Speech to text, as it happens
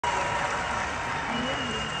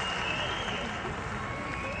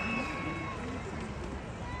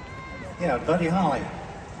Yeah, Buddy Holly.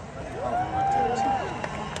 Buddy Holly right there too.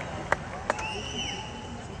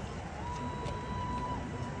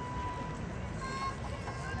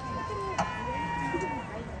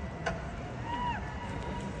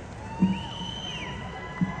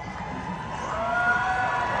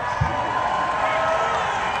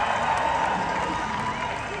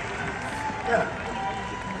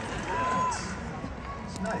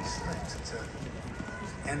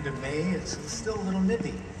 It's end of May. It's still a little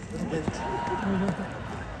nippy, a little bit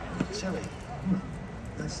chilly.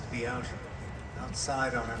 Nice to be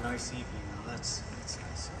outside on a nice evening. That's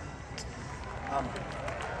nice.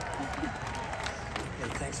 Hey,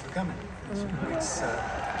 thanks for coming.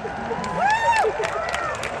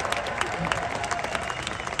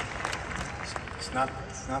 It's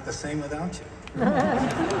not the same without you.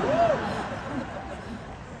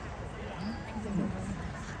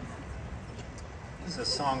 This is a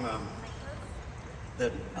song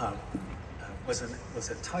that was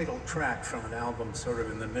a title track from an album sort of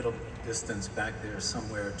in the middle distance back there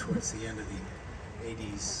somewhere towards the end of the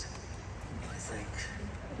 80s, I think.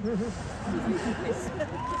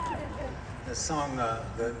 The song,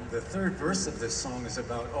 the third verse of this song is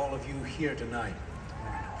about all of you here tonight. I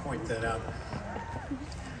want to point that out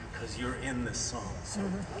because you're in this song. So,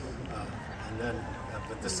 and then,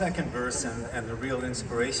 but the second verse and the real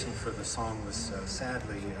inspiration for the song was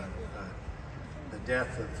sadly the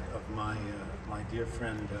death of my dear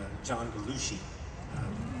friend John Belushi.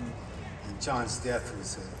 And John's death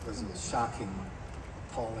was a shocking,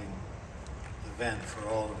 appalling event for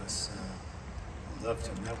all of us. I loved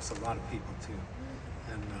him. That was a lot of people too.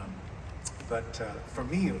 And but for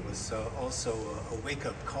me, it was also a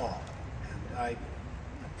wake-up call, and I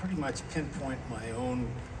pretty much pinpoint my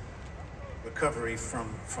own recovery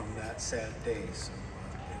from that sad day. So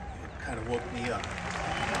it kind of woke me up.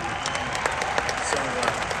 So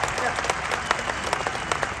yeah.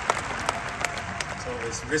 So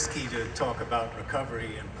it's risky to talk about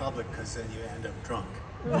recovery in public because then you end up drunk.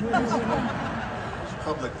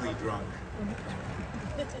 Publicly drunk.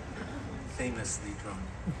 Famously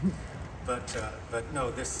drunk. But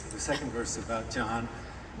no, the second verse is about John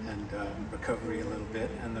and recovery a little bit,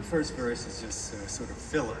 and the first verse is just sort of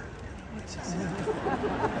filler. It's just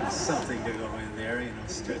something to go in there,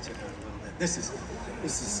 stretch it out a little bit. This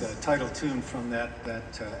is a title tune from that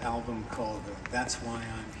album called "That's Why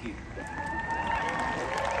I'm Here."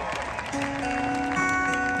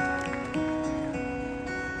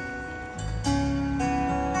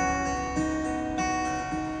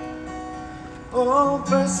 Oh,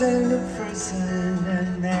 person to person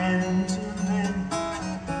and man to man,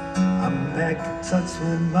 I'm back in touch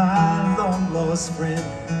with my long-lost friend.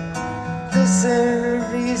 Listen,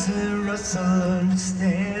 reason, rustle,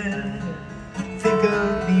 understand. Think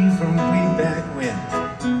of me from way back when.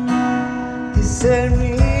 He said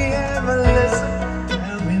we ever listened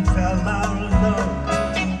and we fell out of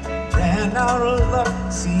love. Ran out of luck,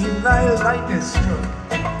 seemed like lightning struck.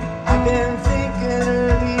 I've been thinking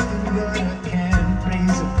of leaving, but I can't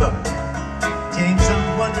raise a buck. James, I'm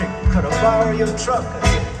wondering, could I borrow your truck? I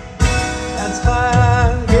said, that's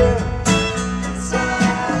fine, girl.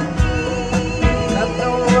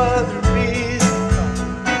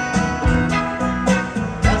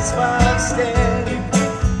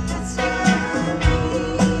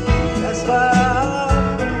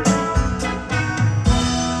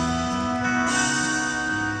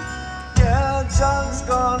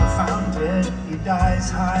 He dies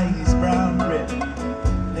high, he's brown red.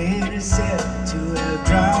 Later said to have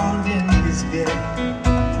drowned in his bed.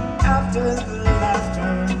 After the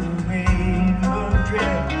laughter, the rain of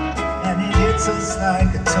dread, and it hits us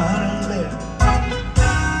like a ton of lead.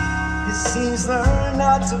 It seems learn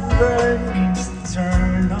not to burn means to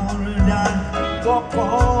turn on a dime. Walk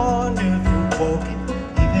on if you're walking,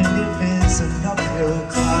 even if it's an uphill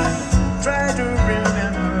climb. Try to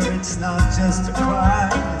remember it's not just a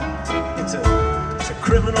crime. It's a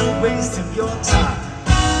criminal waste of your time.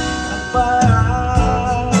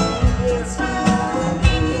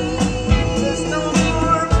 There's no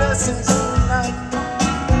more blessings tonight.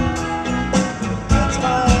 That's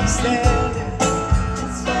why I'm standing.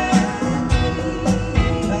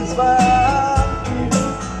 That's why I'm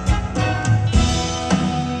here.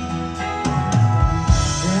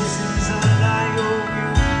 This is an IOU.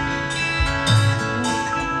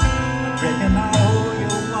 I reckon I owe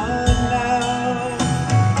you one now.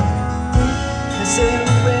 Listen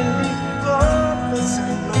when we go,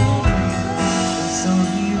 listen glory, listen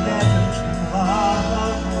we never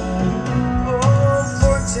tomorrow. Oh,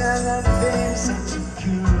 fortune and fame, such a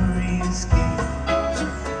curious game.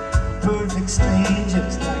 Perfect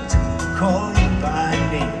strangers like to call you by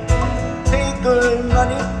name.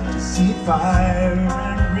 fire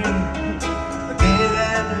and rain, again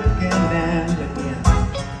and again and again.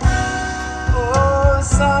 Oh,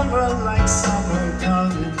 summer like summer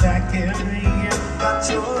coming back every year. Got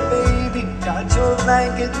your baby, got your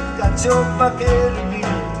blanket, got your bucket of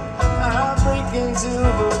beer. I'm breaking to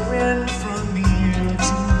a grin from year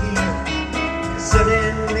to year. 'Cause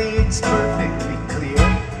suddenly it's perfect.